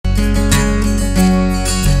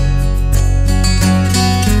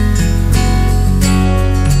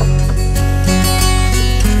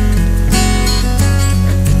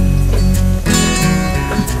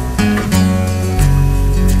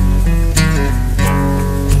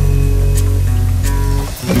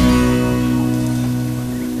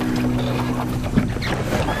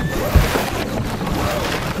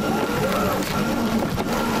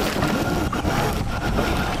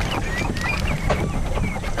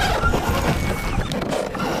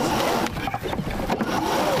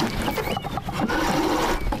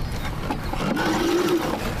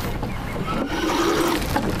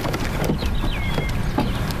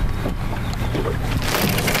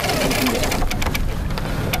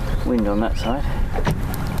wind on that side.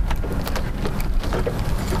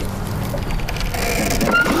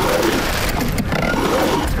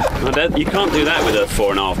 You can't do that with a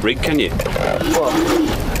 4.5 rig, can you? What?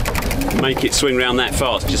 Make it swing round that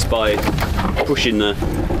fast just by pushing the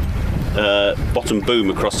bottom boom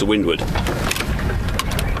across the windward.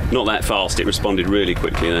 Not that fast, it responded really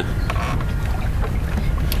quickly there.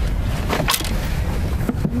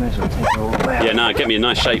 May as well take it all the way out. Yeah, no, get me a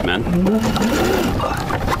nice shape, man.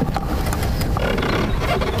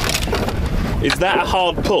 Is that a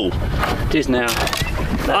hard pull? It is now.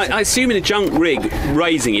 I assume in a junk rig,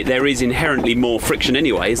 raising it, there is inherently more friction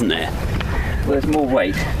anyway, isn't there? Well, there's more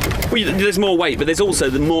weight. Well, there's more weight, but there's also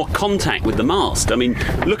the more contact with the mast. I mean,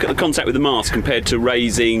 look at the contact with the mast compared to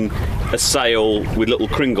raising a sail with little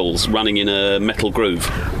cringles running in a metal groove.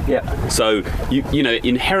 Yeah. So, you know,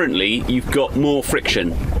 inherently, you've got more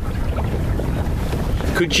friction.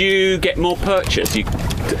 Could you get more purchase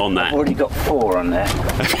on that? I've already got 4 on there.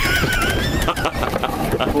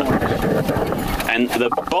 And the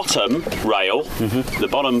bottom rail, the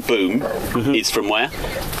bottom boom, is from where?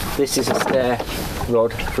 This is a stair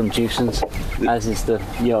rod from Jewson's, as is the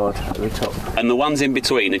yard at the top. And the ones in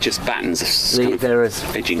between are just battens. There is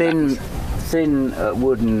thin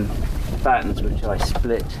wooden battens which I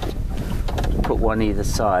split, put one either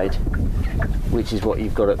side, which is what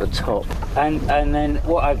you've got at the top. And then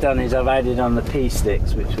what I've done is I've added on the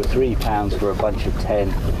P-sticks, which were £3 for a bunch of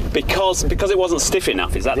 10. Because it wasn't stiff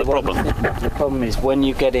enough, is that the problem? The problem is when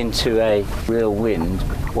you get into a real wind,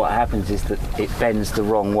 what happens is that it bends the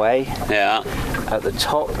wrong way. Yeah. At the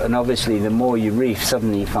top, and obviously the more you reef,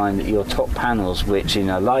 suddenly you find that your top panels, which in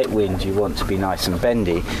a light wind you want to be nice and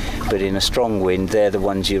bendy, but in a strong wind they're the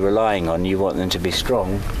ones you're relying on, you want them to be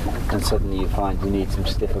strong, and suddenly you find you need some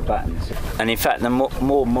stiffer battens. And in fact the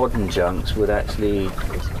more modern junks would actually,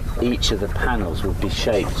 each of the panels would be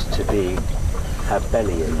shaped to have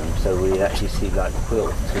belly in them, so we actually see like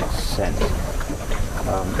quilt scent,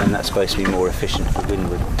 and that's supposed to be more efficient for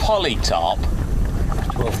windward. Polytarp?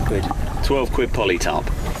 12 quid. 12 quid polytarp.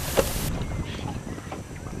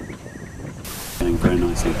 Going very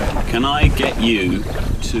nicely. Can I get you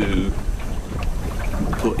to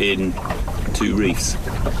put in 2 reefs?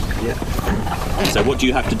 Yeah. So what do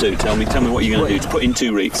you have to do? Tell me what you're going to do to put in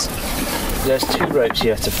 2 reefs. There's 2 ropes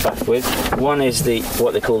you have to faff with. One is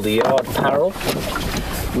what they call the yard parrel,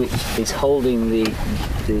 which is holding the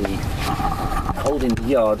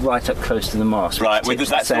yard right up close to the mast. Right,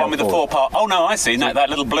 that's the one with the 4-part. Oh no, I see. No, that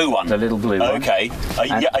little blue one. The little blue one. Okay,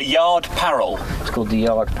 a yard parrel. It's called the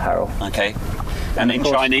yard parrel. Okay, and in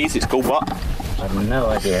Chinese it's called what? I have no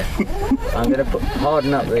idea. I'm going to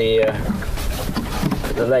harden up the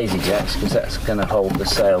lazy jacks because that's going to hold the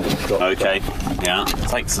sail. Okay, yeah.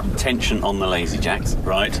 Take some tension on the lazy jacks,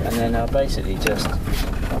 right? And then I'll basically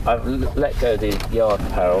I've let go the yard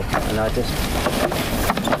parrel and I just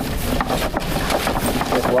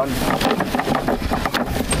put one.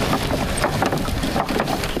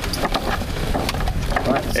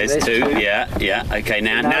 Right, so there's 2, yeah. Okay,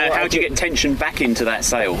 now how do you get tension back into that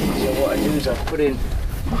sail? So what I do is I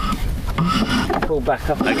pull back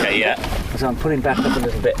up. Okay, yeah. So I'm pulling back up a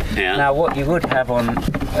little bit. Yeah. Now what you would have on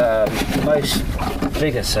most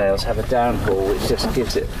bigger sails have a downhaul which just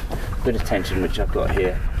gives it a bit of tension, which I've got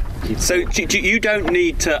here. So you don't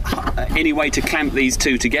need any way to clamp these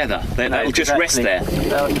 2 together. They'll just rest there.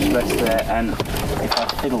 They'll just rest there, and if I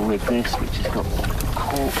fiddle with this, which has got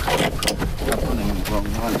cork, I'm pulling in the wrong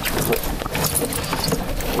one. But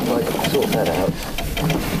if I sort that out,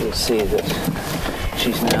 you'll see that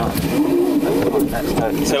she's now.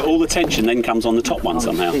 So all the tension then comes on the top one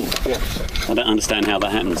somehow? Yeah. I don't understand how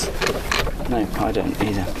that happens. No, I don't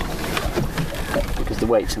either. Because the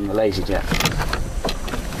weight's on the lazy jack.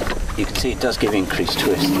 You can see it does give increased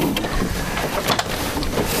twist.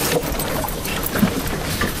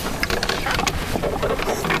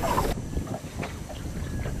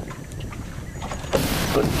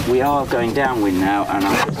 But we are going downwind now, and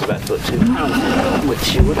I'm just about to put 2 pounds in,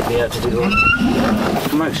 which you wouldn't be able to do on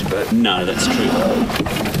most boats. No, that's true.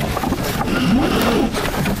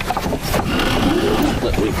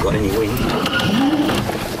 Look, we've got any wind.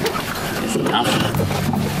 It's enough.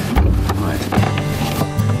 Right.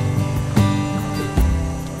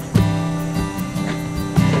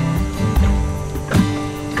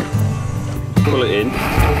 Pull it in.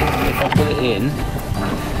 If I put it in,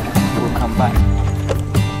 we'll come back.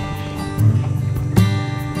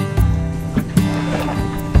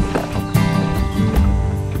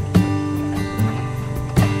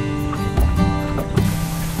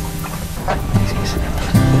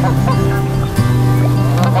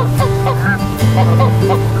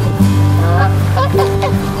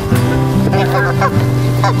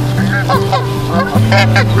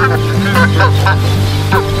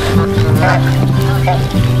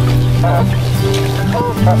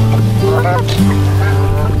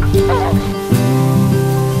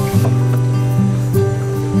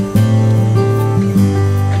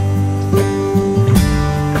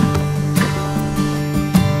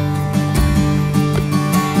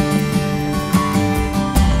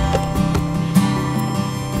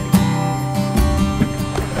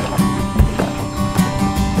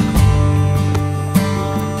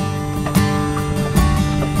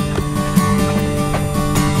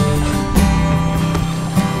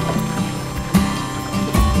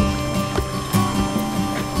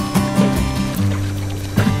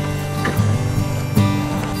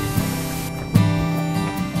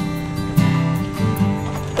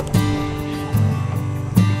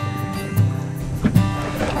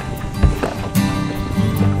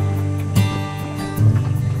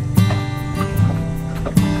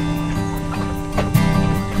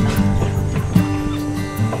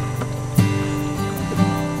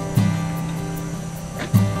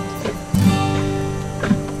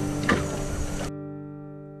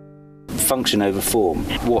 Function over form.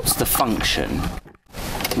 What's the function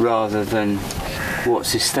rather than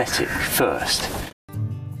what's aesthetic first?